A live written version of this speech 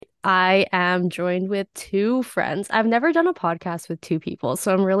I am joined with two friends. I've never done a podcast with two people,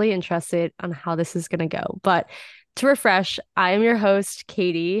 so I'm really interested on how this is going to go. But to refresh, I am your host,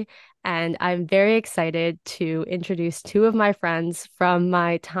 Katie, and I'm very excited to introduce two of my friends from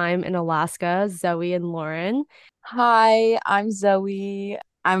my time in Alaska, Zoe and Lauren. Hi, I'm Zoe.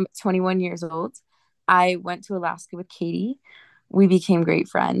 I'm 21 years old. I went to Alaska with Katie. We became great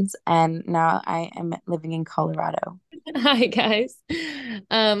friends, and now I am living in Colorado. Hi guys.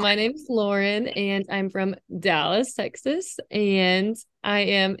 My name's Lauren and I'm from Dallas, Texas, and I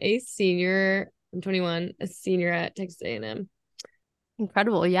am a senior. I'm 21, a senior at Texas A&M.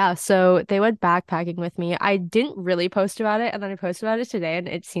 Incredible. Yeah. So they went backpacking with me. I didn't really post about it, and then I posted about it today, and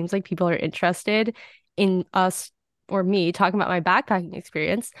it seems like people are interested in us or me talking about my backpacking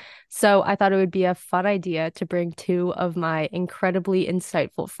experience. So I thought it would be a fun idea to bring two of my incredibly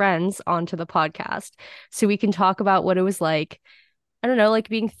insightful friends onto the podcast so we can talk about what it was like. I don't know, like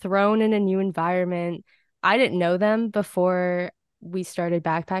being thrown in a new environment. I didn't know them before we started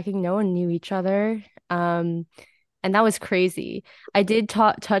backpacking. No one knew each other. And that was crazy. I did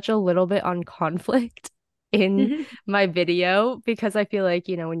ta touch a little bit on conflict in my video because I feel like,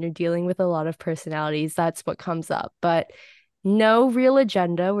 when you're dealing with a lot of personalities, that's what comes up. But no real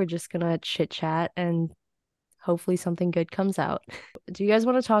agenda. We're just gonna chit chat and hopefully something good comes out. Do you guys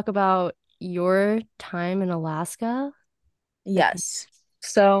want to talk about your time in Alaska? Like, Yes.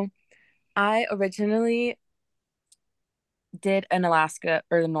 So I originally did an Alaska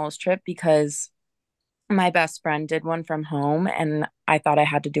or the Knowles trip because my best friend did one from home, and I thought I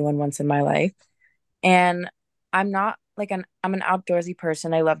had to do one once in my life. And I'm not like I'm an outdoorsy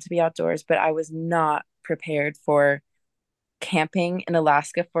person. I love to be outdoors, but I was not prepared for camping in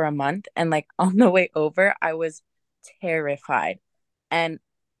Alaska for a month. And like on the way over, I was terrified. And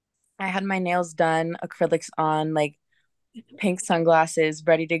I had my nails done, acrylics on, like pink sunglasses,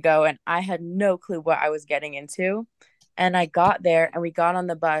 ready to go. And I had no clue what I was getting into. And I got there and we got on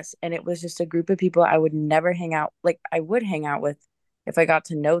the bus, and it was just a group of people I would never hang out, like I would hang out with if I got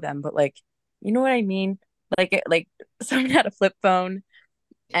to know them. But like, you know what I mean? Like someone had a flip phone,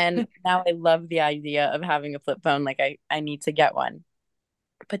 and now I love the idea of having a flip phone. Like I need to get one.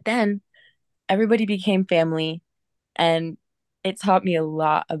 But then everybody became family, and it taught me a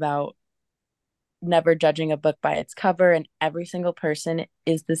lot about never judging a book by its cover, and every single person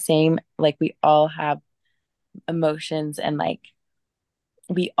is the same. Like we all have emotions, and like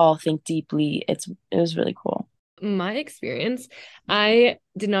we all think deeply. It was really cool. My experience, I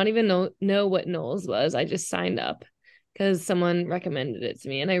did not even know what Knowles was. I just signed up because someone recommended it to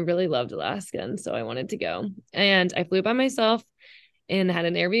me and I really loved Alaska and so I wanted to go. And I flew by myself and had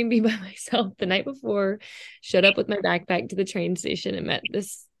an Airbnb by myself the night before, showed up with my backpack to the train station and met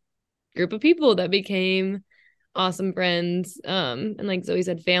this group of people that became awesome friends. And like Zoe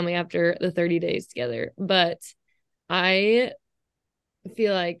said, family after the 30 days together. But I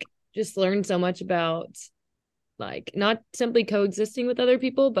feel like just learned so much about like not simply coexisting with other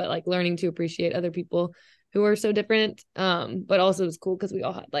people, but like learning to appreciate other people who are so different. But also it's cool because we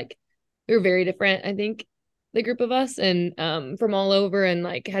all had like we were very different, I think, the group of us and from all over and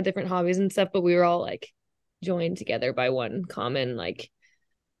like had different hobbies and stuff, but we were all like joined together by one common like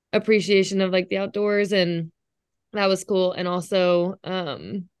appreciation of like the outdoors and that was cool. And also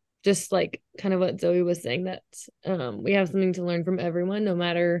just like kind of what Zoe was saying that we have something to learn from everyone, no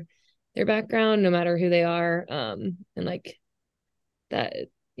matter their background, no matter who they are. And like that,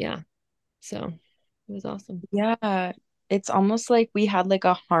 yeah. So it was awesome. Yeah, it's almost like we had like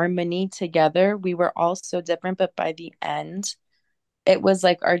a harmony together. We were all so different, but by the end, it was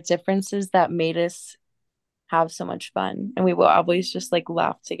like our differences that made us have so much fun. And we will always just like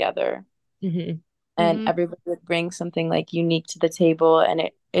laugh together. Mm-hmm. And mhm. everybody would bring something like unique to the table. And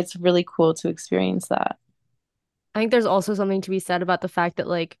it's really cool to experience that. I think there's also something to be said about the fact that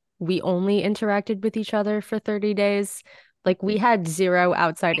like we only interacted with each other for 30 days. Like we had zero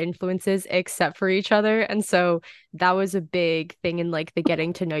outside influences except for each other. And so that was a big thing in like the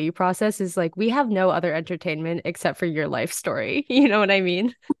getting to know you process is like we have no other entertainment except for your life story. You know what I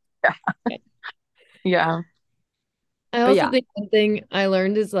mean? Yeah. I But also yeah. think one thing I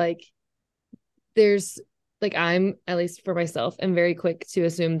learned is like there's like I'm at least for myself, I'm very quick to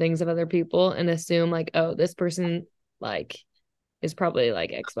assume things of other people and assume like, oh, this person like is probably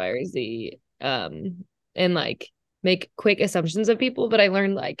like X, Y, or Z. And like make quick assumptions of people. But I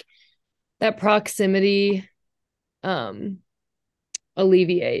learned like that proximity um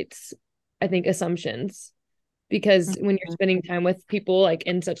alleviates, I think, assumptions because when you're Mhm. spending time with people like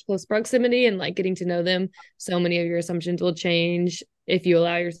in such close proximity and like getting to know them, so many of your assumptions will change if you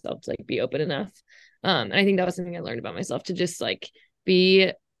allow yourself to like be open enough. And I think that was something I learned about myself to just like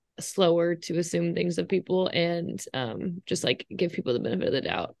be slower to assume things of people and just like give people the benefit of the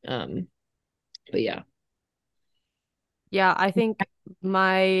doubt. But yeah. Yeah, I think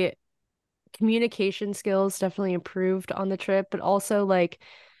my communication skills definitely improved on the trip, but also like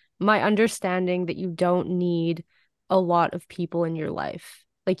my understanding that you don't need a lot of people in your life.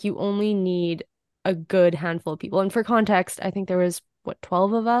 Like you only need a good handful of people. And for context, I think there was what,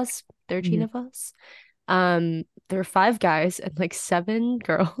 12 of us, 13 Mhm. of us. There were five guys and like seven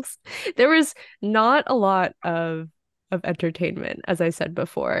girls. There was not a lot of entertainment, as I said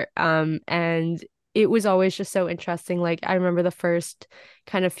before. And it was always just so interesting. Like I remember the first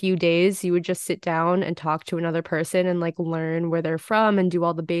kind of few days, you would just sit down and talk to another person and like learn where they're from and do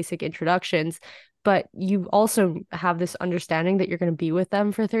all the basic introductions. But you also have this understanding that you're going to be with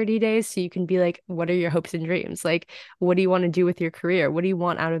them for 30 days. So you can be like, what are your hopes and dreams? Like, what do you want to do with your career? What do you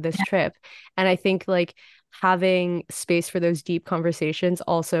want out of this trip? And I think like having space for those deep conversations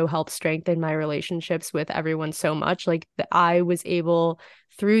also helped strengthen my relationships with everyone so much. Like that I was able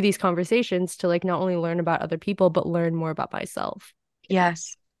through these conversations to like not only learn about other people, but learn more about myself.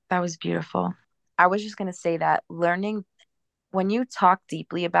 Yes, that was beautiful. I was just going to say that learning when you talk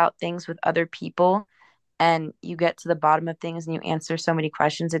deeply about things with other people and you get to the bottom of things and you answer so many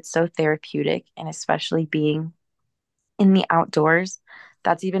questions, it's so therapeutic. And especially being in the outdoors,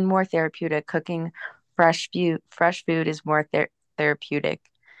 that's even more therapeutic. Cooking fresh food is more therapeutic.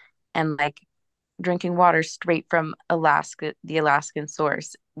 And like drinking water straight from Alaska, the Alaskan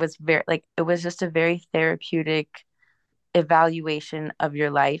source was very like it was just a very therapeutic evaluation of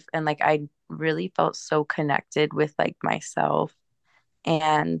your life. And like I really felt so connected with like myself.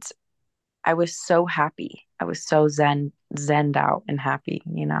 And I was so happy. I was so zened out and happy,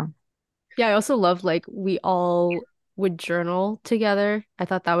 you know. Yeah, I also love like we all would journal together. I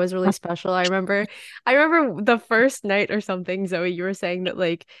thought that was really special. I remember the first night or something, Zoe, you were saying that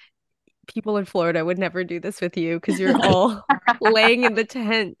like people in Florida would never do this with you because you're all laying in the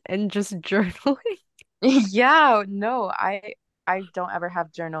tent and just journaling. Yeah, no, I don't ever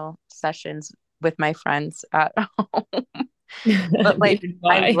have journal sessions with my friends at home. But like Neither do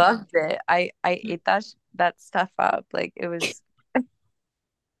I I. loved it. I ate that stuff up. Like it was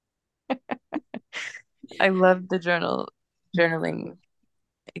I loved the journaling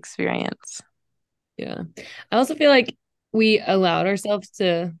experience. Yeah. I also feel like we allowed ourselves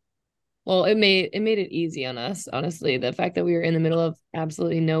to, well, it made it easy on us, honestly. The fact that we were in the middle of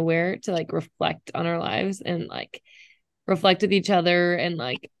absolutely nowhere to like reflect on our lives and like reflect with each other and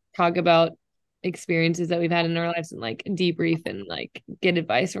like talk about experiences that we've had in our lives and like debrief and like get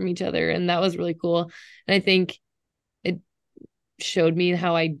advice from each other. And that was really cool. And I think it showed me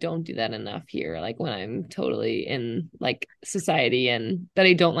how I don't do that enough here, like when I'm totally in like society and that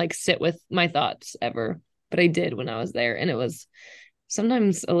I don't like sit with my thoughts ever. But I did when I was there, and it was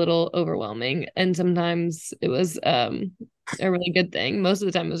sometimes a little overwhelming, and sometimes it was a really good thing. Most of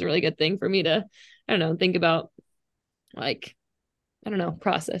the time it was a really good thing for me to, I don't know, think about like, I don't know,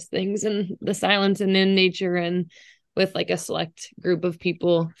 process things and the silence and in nature and with like a select group of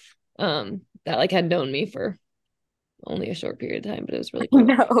people that like had known me for only a short period of time, but it was really cool.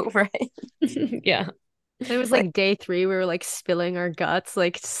 No, right. Yeah. And it was Like like day three, we were like spilling our guts,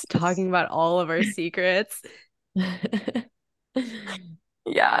 like just talking about all of our secrets.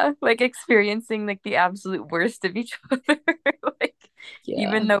 yeah, like experiencing like the absolute worst of each other. Like Yeah.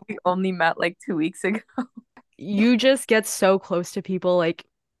 even though we only met like 2 weeks ago. You just get so close to people, like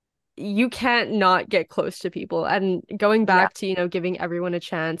you can't not get close to people. And going Yeah. back to, giving everyone a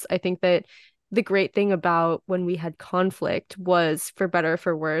chance, I think that the great thing about when we had conflict was, for better or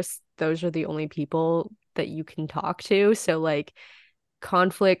for worse, those are the only people that you can talk to. So like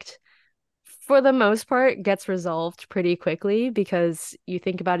conflict for the most part gets resolved pretty quickly because you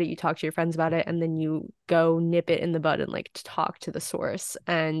think about it, you talk to your friends about it, and then you go nip it in the bud and like talk to the source.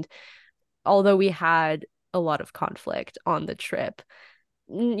 And although we had a lot of conflict on the trip,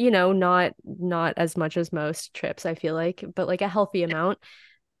 not as much as most trips, I feel like, but like a healthy amount,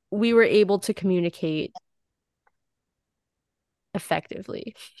 we were able to communicate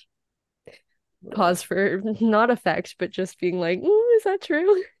effectively. Love it. Pause for not effect, but just being like, is that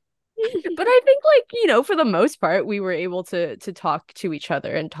true? But I think like, for the most part, we were able to talk to each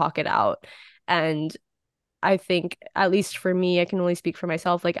other and talk it out. And I think, at least for me, I can only speak for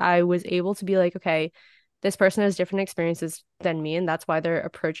myself, like I was able to be like, okay, this person has different experiences than me, and that's why they're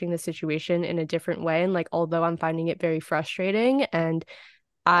approaching the situation in a different way. And like, although I'm finding it very frustrating and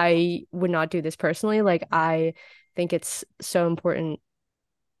I would not do this personally, like I think it's so important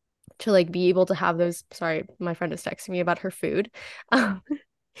to like be able to have those, sorry, my friend is texting me about her food. Um,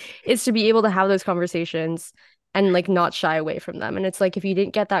 is to be able to have those conversations and like not shy away from them. And it's like if you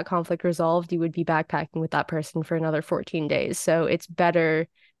didn't get that conflict resolved, you would be backpacking with that person for another 14 days. So it's better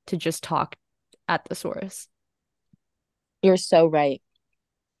to just talk at the source. You're so right.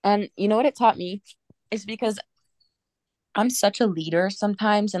 And you know what it taught me? Is because I'm such a leader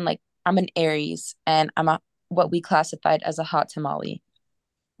sometimes, and like I'm an Aries, and I'm a what we classified as a hot tamale.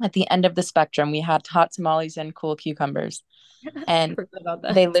 At the end of the spectrum, we had hot tamales and cool cucumbers, and Forgot about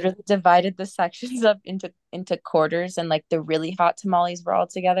that. they literally divided the sections up into quarters, and like the really hot tamales were all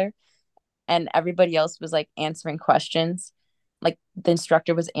together, and everybody else was like answering questions. Like the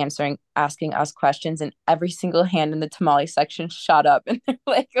instructor was asking us questions, and every single hand in the tamale section shot up, and they're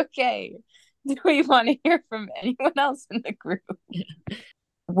like, "Okay, do we want to hear from anyone else in the group?"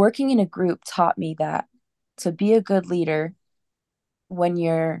 Working in a group taught me that to be a good leader, when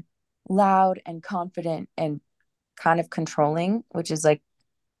you're loud and confident and kind of controlling, which is like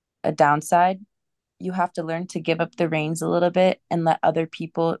a downside, you have to learn to give up the reins a little bit and let other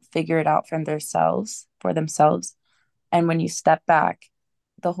people figure it out for themselves. And when you step back,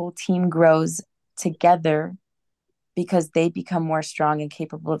 the whole team grows together because they become more strong and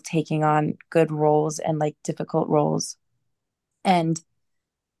capable of taking on good roles and like difficult roles. And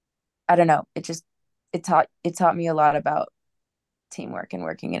I don't know, it taught me a lot about teamwork and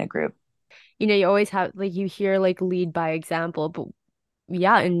working in a group. You always have like you hear like lead by example, but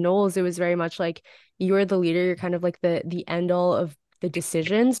yeah, in Knowles, it was very much like you're the leader, you're kind of like the end all of the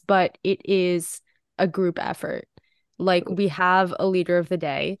decisions, but it is a group effort. Like we have a leader of the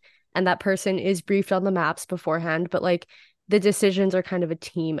day, and that person is briefed on the maps beforehand, but like the decisions are kind of a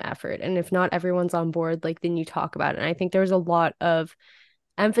team effort. And if not everyone's on board, like then you talk about it. And I think there's a lot of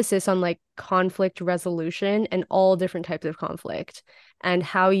emphasis on like conflict resolution and all different types of conflict and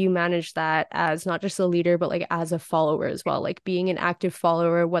how you manage that as not just a leader but like as a follower as well, like being an active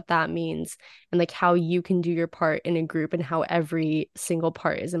follower, what that means, and like how you can do your part in a group and how every single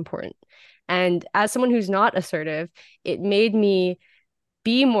part is important. And as someone who's not assertive, it made me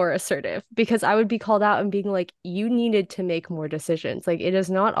be more assertive because I would be called out and being like, you needed to make more decisions. Like it is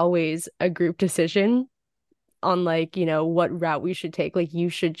not always a group decision on like, what route we should take. Like you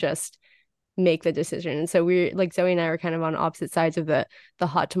should just make the decision. And so we're like Zoe and I were kind of on opposite sides of the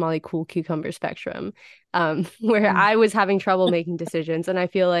hot tamale cool cucumber spectrum. Where I was having trouble making decisions. And I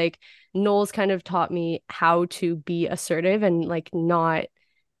feel like Knowles kind of taught me how to be assertive and like not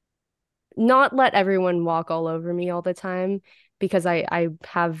let everyone walk all over me all the time because I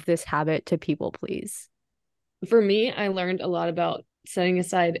have this habit to people please. For me, I learned a lot about setting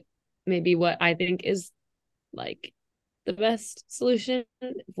aside maybe what I think is like the best solution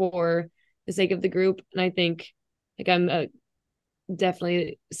for the sake of the group. And I think like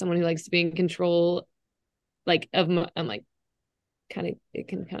definitely someone who likes to be in control, like I'm like kind of it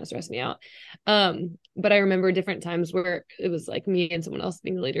can kind of stress me out. But I remember different times where it was like me and someone else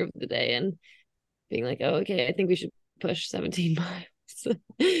being the leader of the day and being like, oh, okay, I think we should push 17 miles.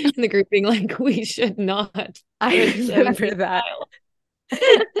 And the group being like, we should not I push remember 17 that. miles.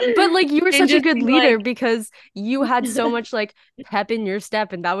 But like you were And such a just good being leader like, because you had so much like pep in your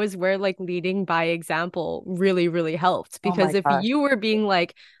step, and that was where like leading by example really, really helped. Oh Because my if gosh. you were being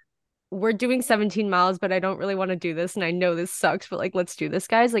like, we're doing 17 miles, but I don't really want to do this, and I know this sucks, but like let's do this,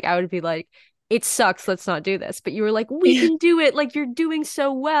 guys. Like I would be like, it sucks, let's not do this. But you were like, we can do it, like you're doing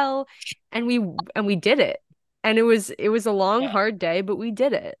so well. And we did it. And it was a long, hard day, but we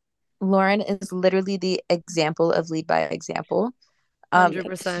did it. Lauren is literally the example of lead by example.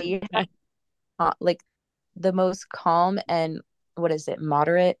 100%. She had like the most calm and what is it,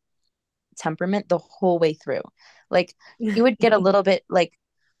 moderate temperament the whole way through. Like you would get a little bit like,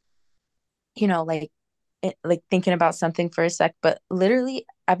 like like thinking about something for a sec, but literally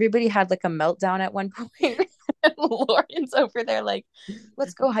everybody had like a meltdown at one point. Lauren's over there like,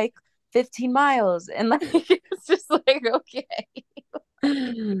 let's go hike 15 miles. And like it's just like,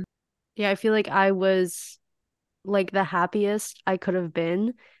 okay. Yeah, I feel like I was like the happiest I could have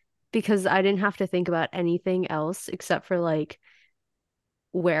been because I didn't have to think about anything else except for like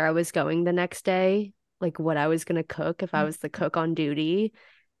where I was going the next day, like what I was gonna cook if I was the cook on duty,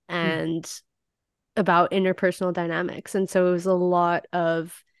 and about interpersonal dynamics. And so it was a lot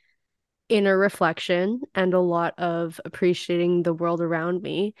of inner reflection and a lot of appreciating the world around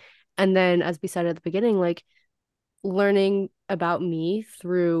me. And then, as we said at the beginning, like learning about me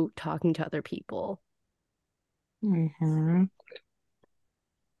through talking to other people. Mm-hmm.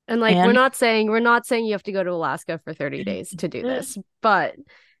 And like And we're not saying you have to go to Alaska for 30 days to do this, but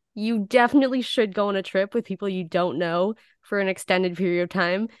you definitely should go on a trip with people you don't know for an extended period of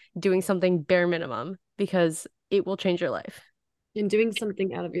time, doing something bare minimum because it will change your life. and doing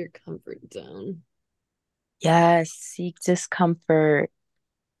something out of your comfort zone. Yes, seek discomfort.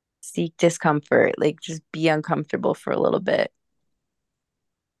 Seek discomfort. Like just be uncomfortable for a little bit.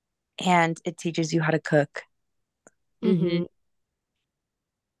 And it teaches you how to cook. Mm-hmm. Hmm.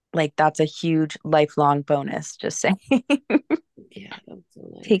 Like that's a huge lifelong bonus, just saying. Yeah, that's so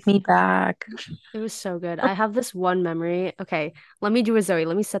Take nice. me back. It was so good. I have this one memory. Okay, let me do a Zoe.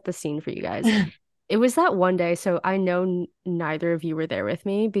 Let me set the scene for you guys. It was that one day, so I know neither of you were there with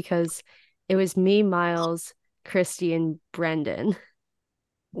me because it was me, Miles, Christy, and Brendan.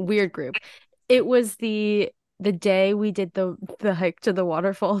 Weird group. It was the day we did the hike to the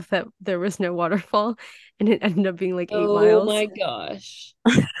waterfall that there was no waterfall and it ended up being like eight Oh miles. my gosh.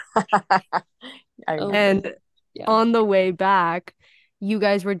 I Oh my, remember. And yeah, on the way back, you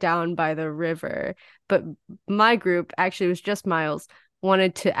guys were down by the river, but my group actually was just Miles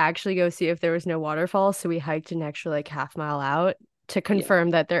wanted to actually go see if there was no waterfall, so we hiked an extra like half mile out to yeah.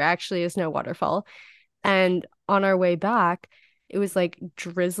 confirm that there actually is no waterfall. And on our way back, it was like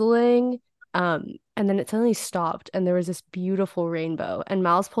drizzling. And then it suddenly stopped, and there was this beautiful rainbow. And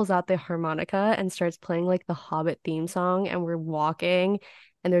Miles pulls out the harmonica and starts playing like the Hobbit theme song. And we're walking,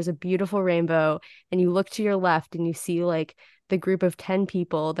 and there's a beautiful rainbow. And you look to your left, and you see like the group of 10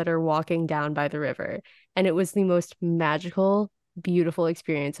 people that are walking down by the river. And it was the most magical, beautiful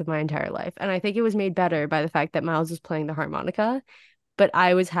experience of my entire life. And I think it was made better by the fact that Miles was playing the harmonica, but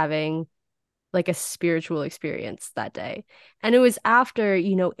I was having like a spiritual experience that day. And it was after,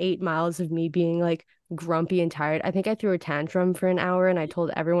 8 miles of me being like grumpy and tired. I think I threw a tantrum for an hour and I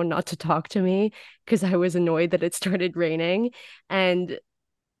told everyone not to talk to me because I was annoyed that it started raining. And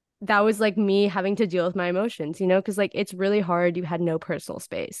that was like me having to deal with my emotions, because like it's really hard. You had no personal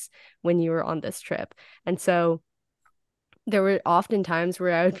space when you were on this trip. And so there were often times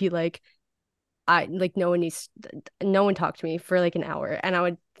where I would be like, no one talked to me for like an hour and I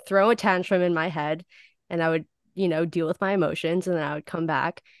would throw a tantrum in my head and I would, deal with my emotions and then I would come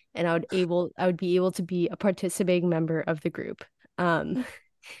back and I would be able to be a participating member of the group. Um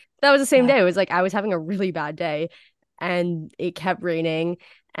that was the same Yeah. day. It was like I was having a really bad day and it kept raining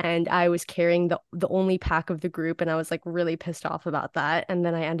and I was carrying the only pack of the group and I was like really pissed off about that. And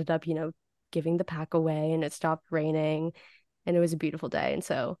then I ended up, giving the pack away and it stopped raining and it was a beautiful day. And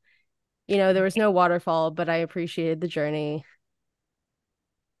so there was no waterfall, but I appreciated the journey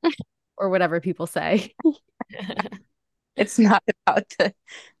or whatever people say. It's not about the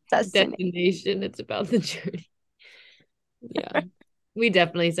destination. Destination, it's about the journey. Yeah. We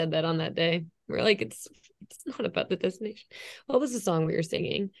definitely said that on that day. We're like, it's not about the destination. What was the song we were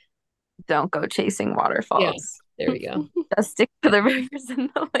singing? Don't go chasing Yeah, waterfalls. there we go. Just stick to the rivers and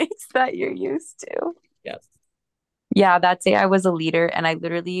the lakes that you're used to. Yes. Yeah, that day I was a leader, and I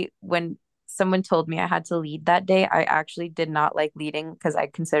literally, when someone told me I had to lead that day, I actually did not like leading because I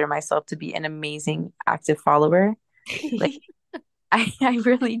consider myself to be an amazing active follower. Like, I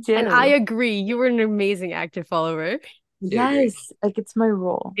really And I do. agree. You were an amazing active follower. I do agree. Yes, like it's my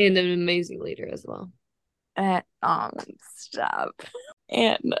role. And an amazing leader as well. And stop.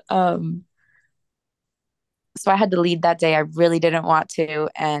 And so I had to lead that day. I really didn't want to,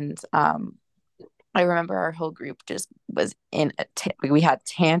 and I remember our whole group just was in we had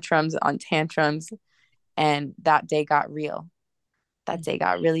tantrums on tantrums, and that day got real. That day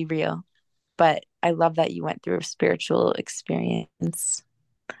got really real. But I love that you went through a spiritual experience.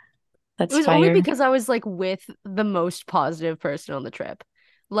 It That's was only fire. because I was like with the most positive person on the trip.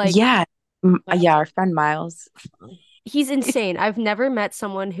 Like Yeah. Miles Yeah, is our friend Miles. fun. he's insane. I've never met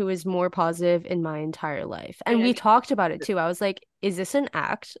someone who is more positive in my entire life. And we And talked about it too. I was like, is this an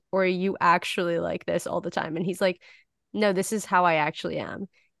act or are you actually like this all the time? And he's like, no, this is how I actually am.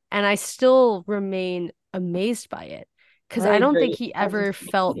 And I still remain amazed by it because I I don't think agree. he Miles is ever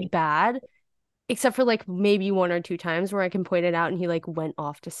felt amazing. bad, except for like maybe one or two times where I can point it out and he like went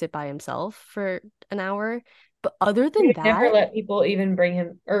off to sit by himself for an hour. But other He than would never that, let people even bring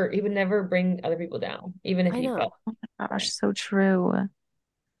him, or he would never bring other people down, even if I he know. felt. Gosh, so true.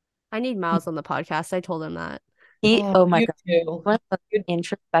 I need Miles on the podcast. I told him that. Oh, Oh my you God, too. one of the You- most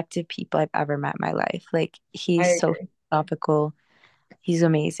introspective people I've ever met in my life. Like I he's so agree. philosophical. He's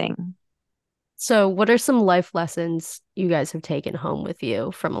amazing. So, what are some life lessons you guys have taken home with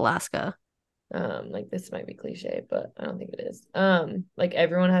you from Alaska? Like this might be cliche, but I don't think it is. Like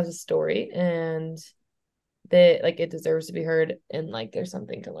everyone has a story and they like it deserves to be heard and like there's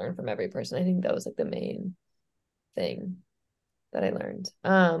something to learn from every person. I think that was like the main thing that I learned.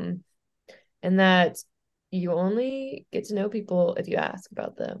 And that you only get to know people if you ask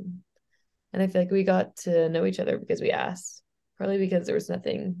about them. And I feel like we got to know each other because we asked, partly because there was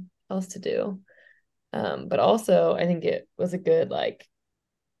nothing else to do. But also I think it was a good like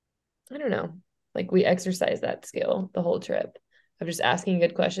I don't know. Like we exercise that skill the whole trip of just asking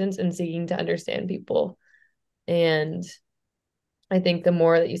good questions and seeking to understand people. And I think the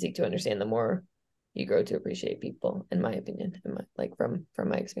more that you seek to understand, the more you grow to appreciate people, in my opinion, like from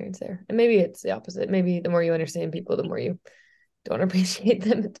my experience there. And maybe it's the opposite. Maybe the more you understand people, the more you don't appreciate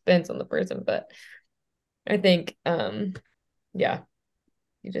them. It depends on the person, but I think yeah,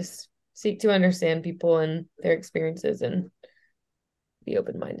 you just seek to understand people and their experiences and be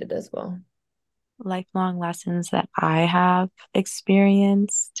open-minded as well. Lifelong lessons that I have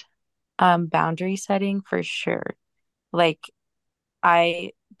experienced, boundary setting for sure. Like,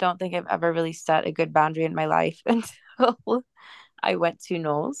 I don't think I've ever really set a good boundary in my life until I went to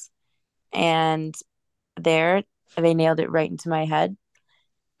Knowles, and there they nailed it right into my head.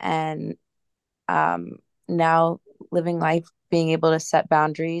 And um, now living life, being able to set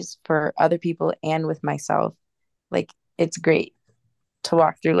boundaries for other people and with myself, like it's great to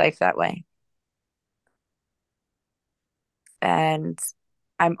walk through life that way. And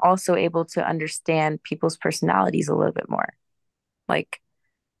I'm also able to understand people's personalities a little bit more. Like,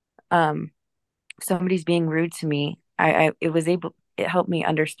 um, if somebody's being rude to me, it helped me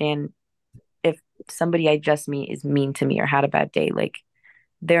understand if somebody I just meet is mean to me or had a bad day, like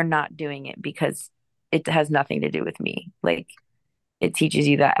they're not doing it because it has nothing to do with me. Like it teaches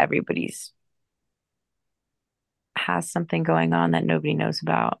you that everybody's has something going on that nobody knows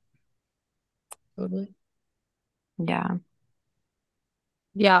about. Totally. Yeah.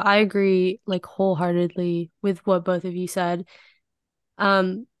 Yeah, I agree like wholeheartedly with what both of you said.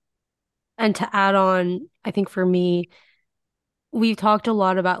 Um, and to add on, I think for me, we've talked a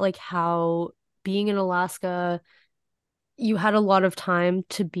lot about like how being in Alaska, you had a lot of time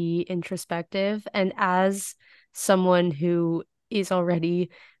to be introspective. And as someone who is already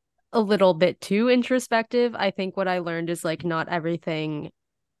a little bit too introspective, I think what I learned is like not everything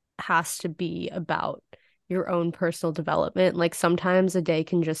has to be about your own personal development. Like sometimes a day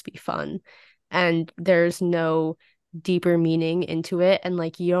can just be fun and there's no deeper meaning into it. And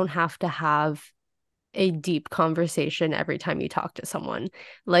like you don't have to have a deep conversation every time you talk to someone.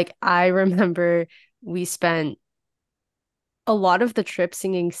 Like I remember we spent a lot of the trip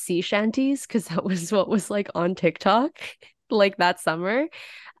singing sea shanties because that was what was like on TikTok like that summer.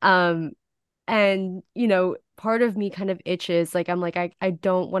 Um, and part of me kind of itches, like I'm like I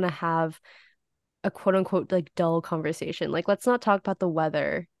don't want to have a quote unquote like dull conversation. Like let's not talk about the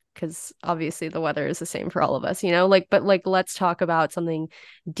weather because obviously the weather is the same for all of us, like but like let's talk about something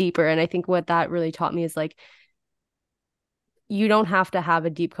deeper. And I think what that really taught me is like you don't have to have a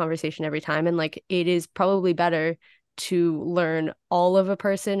deep conversation every time. And like it is probably better to learn all of a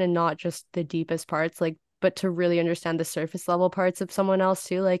person and not just the deepest parts, like, but to really understand the surface level parts of someone else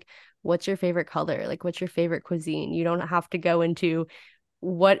too. Like, what's your favorite color? Like, what's your favorite cuisine? You don't have to go into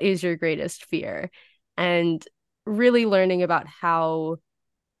what is your greatest fear and really learning about how,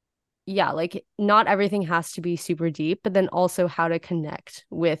 yeah, like not everything has to be super deep, but then also how to connect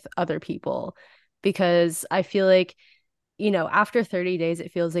with other people. Because I feel like after 30 days,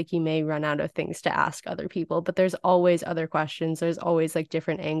 it feels like you may run out of things to ask other people, but there's always other questions. There's always like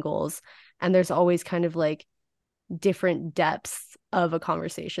different angles, and there's always kind of like different depths of a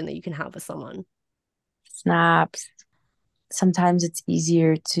conversation that you can have with someone. Snaps. Sometimes it's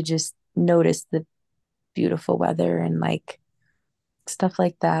easier to just notice the beautiful weather and like stuff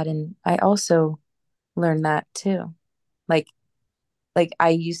like that. And I also learned that too. Like I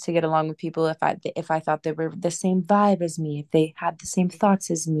used to get along with people if I thought they were the same vibe as me, if they had the same thoughts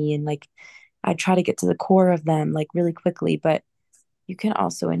as me, and like I try to get to the core of them like really quickly. But you can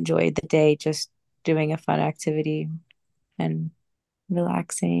also enjoy the day just doing a fun activity and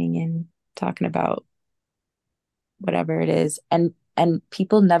relaxing and talking about whatever it is. And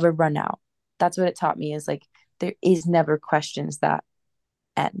people never run out. That's what it taught me is like there is never questions that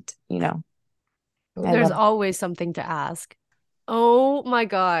end. I There's love. always something to ask. Oh my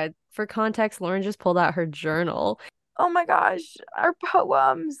God. For context, Lauren just pulled out her journal. Oh my gosh, our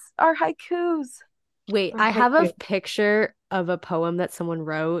poems, our haikus. Wait, Oh, I thank have a you. picture of a poem that someone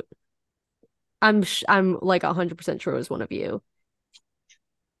wrote. I'm like 100% sure it was one of you.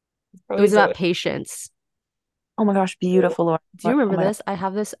 It Probably was about Zoe. patience. Oh my gosh, beautiful, Laura. Do you Oh remember my god. this? I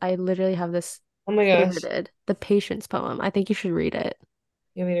have this, I literally have this Oh my gosh. favorited. The patience poem. I think you should read it.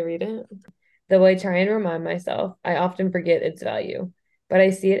 You want me to read it? Though I try and remind myself, I often forget its value. But I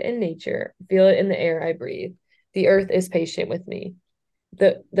see it in nature, feel it in the air I breathe. The earth is patient with me.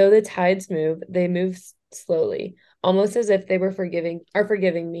 Though the tides move, they move slowly, almost as if they are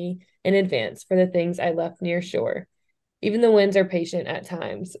forgiving me in advance for the things I left near shore. Even the winds are patient at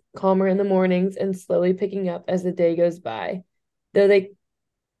times, calmer in the mornings and slowly picking up as the day goes by. Though they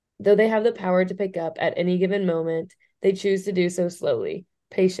Though they have the power to pick up at any given moment, they choose to do so slowly,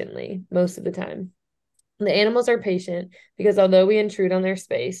 patiently, most of the time. The animals are patient because although we intrude on their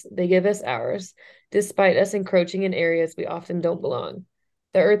space, they give us ours, despite us encroaching in areas we often don't belong.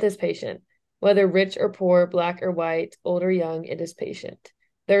 The earth is patient. Whether rich or poor, black or white, old or young, it is patient.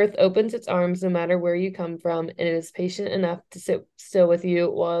 The earth opens its arms no matter where you come from, and it is patient enough to sit still with you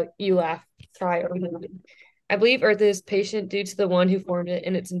while you laugh, cry, or moan. I believe earth is patient due to the one who formed it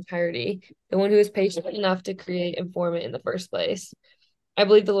in its entirety, the one who is patient enough to create and form it in the first place. I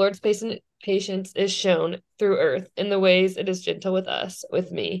believe the Lord's patience is shown through earth in the ways it is gentle with us,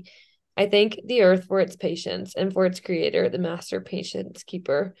 with me. I thank the earth for its patience and for its creator, the master patience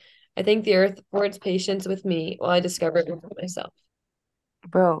keeper. I thank the earth for its patience with me while I discover it within myself.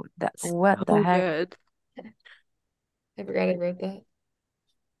 Bro, that what the So heck? good. I forgot I wrote that.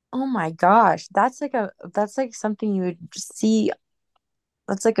 Oh my gosh. That's like something you would see.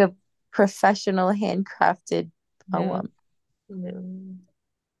 That's like a professional handcrafted Yeah. poem. No.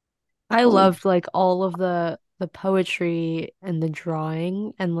 I Holy, loved like all of the poetry and the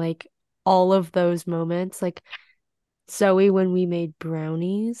drawing and like all of those moments. Like Zoe when we made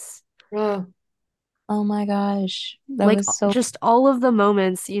brownies. Oh, oh my gosh. That Like was so just all of the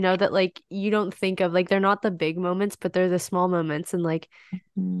moments, that like you don't think of. Like they're not the big moments, but they're the small moments and like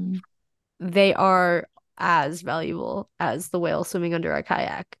mm, they are as valuable as the whale swimming under a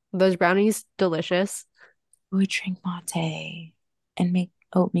kayak. Those brownies, delicious. we would drink mate and make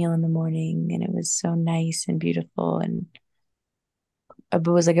oatmeal in the morning and it was so nice and beautiful and it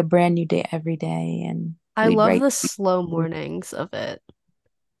was like a brand new day every day and I we'd love write the slow mornings of it.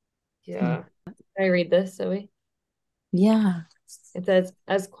 yeah. Can I read this, Zoe? yeah. It says,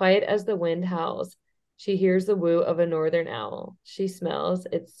 as quiet as the wind howls, she hears the woo of a northern owl. She smells,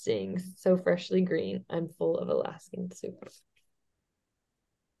 it stings, so freshly green. I'm full of Alaskan soup.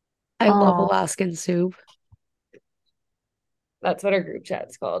 I love Oh, Alaskan soup. That's what our group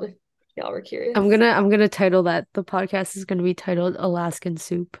chat's called, if y'all were I'm curious. gonna I'm gonna title that. The podcast is gonna be titled Alaskan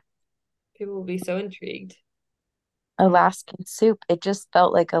Soup. People will be so intrigued. Alaskan soup. It just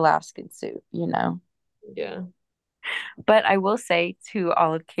felt like Alaskan soup, you know. Yeah. But I will say to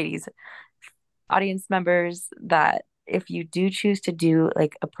all of Katie's audience members that if you do choose to do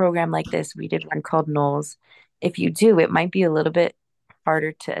like a program like this, we did one called Knowles. If you do, it might be a little bit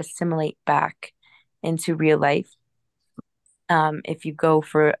harder to assimilate back into real life. If you go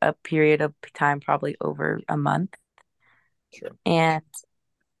for a period of time, probably over a month, True. and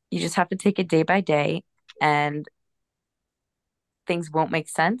you just have to take it day by day, and things won't make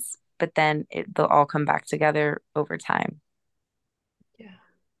sense, but then they'll all come back together over time. Yeah.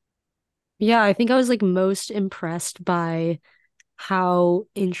 Yeah, I think I was like most impressed by how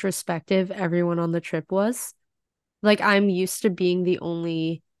introspective everyone on the trip was. Like I'm used to being the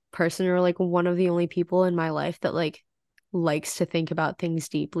only person or like one of the only people in my life that like likes to think about things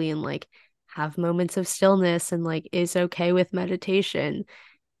deeply and like have moments of stillness and like is okay with meditation.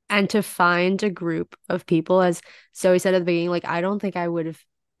 And to find a group of people, as Zoe said at the beginning, like I don't think I would have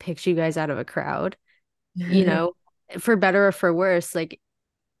picked you guys out of a crowd, you know, for better or for worse. Like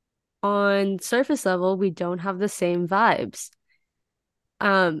on surface level, we don't have the same vibes.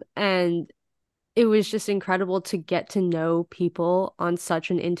 And it was just incredible to get to know people on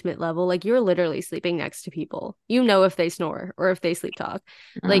such an intimate level. Like you're literally sleeping next to people. You know if they snore or if they sleep talk.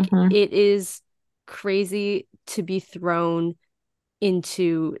 Like Hmm. it is crazy to be thrown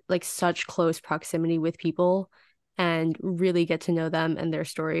into like such close proximity with people and really get to know them and their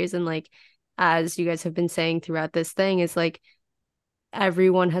stories. And like as you guys have been saying throughout this thing, is like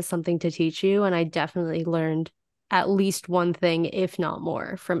everyone has something to teach you. And I definitely learned at least one thing, if not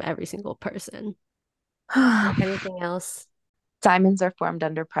more, from every single person. Anything else? Diamonds are formed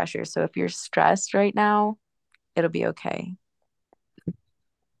under pressure. So if you're stressed right now, it'll be okay.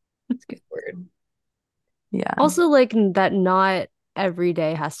 It's a good word. Yeah. Also, like that not every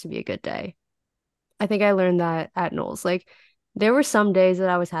day has to be a good day. I think I learned that at Knowles. Like there were some days that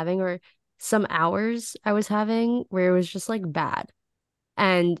I was having or some hours I was having where it was just like bad.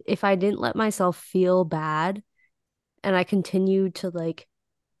 And if I didn't let myself feel bad and I continued to like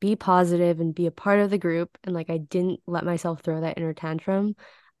be positive and be a part of the group and like I didn't let myself throw that inner tantrum,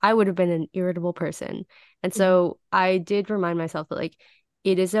 I would have been an irritable person. And Mhm. so I did remind myself that like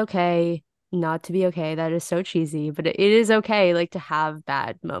it is okay not to be okay. That is so cheesy, but it is okay like to have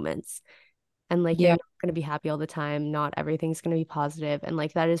bad moments. And like you're Yeah. not going to be happy all the time. Not everything's going to be positive. And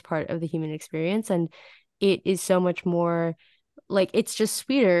like that is part of the human experience. And it is so much more like it's just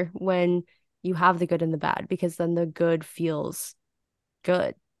sweeter when you have the good and the bad because then the good feels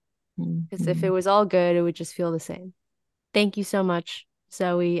good. Because if it Mhm. was all good, it would just feel the same. Thank you so much.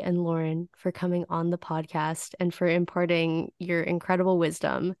 Zoe and Lauren, for coming on the podcast and for imparting your incredible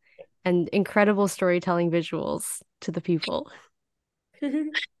wisdom and incredible storytelling visuals to the people. This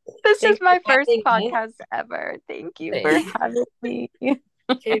is Thanks for my first having us. podcast ever. Thank you for Thanks. having me.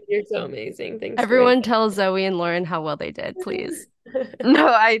 Katie, you're so amazing. Thanks for Everyone tell Zoe and Lauren how well they did, please. inviting. No,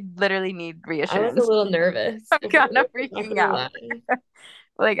 I literally need I was a reassurance. little nervous I'm before, kind of not freaking gonna out. lie.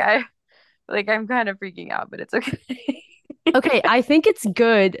 Like I I'm kind of freaking out, but it's okay. Okay, I think it's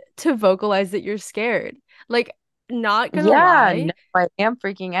good to vocalize that you're scared. Like, not gonna Yeah, lie, no, I am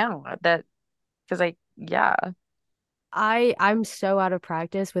freaking out. That because yeah. I'm so out of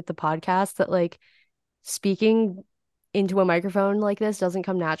practice with the podcast that like speaking into a microphone like this doesn't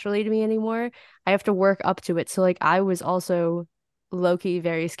come naturally to me anymore. I have to work up to it. So like I was also low-key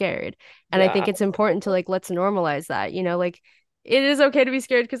very scared. And I Yeah. think it's important to like let's normalize that, like it is okay to be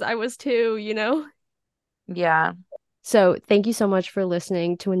scared because I was too. Yeah. So, thank you so much for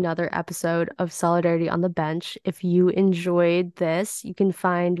listening to another episode of Solidarity on the Bench. If you enjoyed this, you can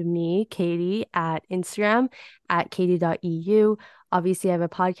find me, Katie, at Instagram at katie.eu. Obviously, I have a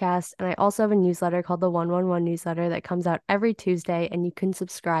podcast and I also have a newsletter called the 111 newsletter that comes out every Tuesday, and you can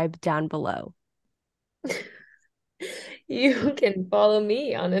subscribe down below. You can follow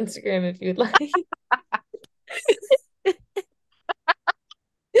me on Instagram if you'd like.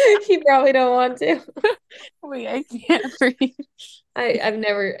 You probably don't want to. Wait, I can't breathe. I've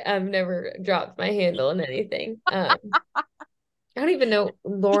never dropped my handle in anything. I don't even know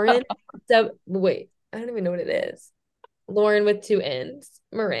Lauren. So wait, I don't even know what it is. Lauren with two N's.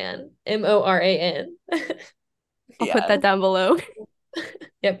 Moran. Moran. I'll put Yeah. that down below.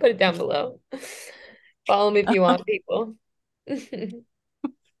 Yeah, put it down below. Follow me if you want, people.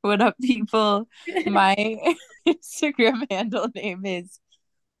 What up, people? My Instagram handle name is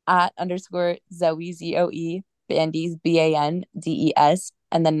at underscore Zoe Zoe Bandes Bandes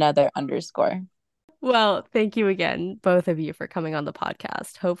and then another underscore. Well, thank you again, both of you, for coming on the podcast.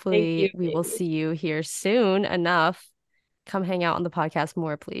 Thank Hopefully, you, we will Katie. see you here soon enough. Come hang out on the podcast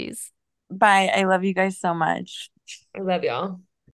more, please. Bye. I love you guys so much. I love y'all.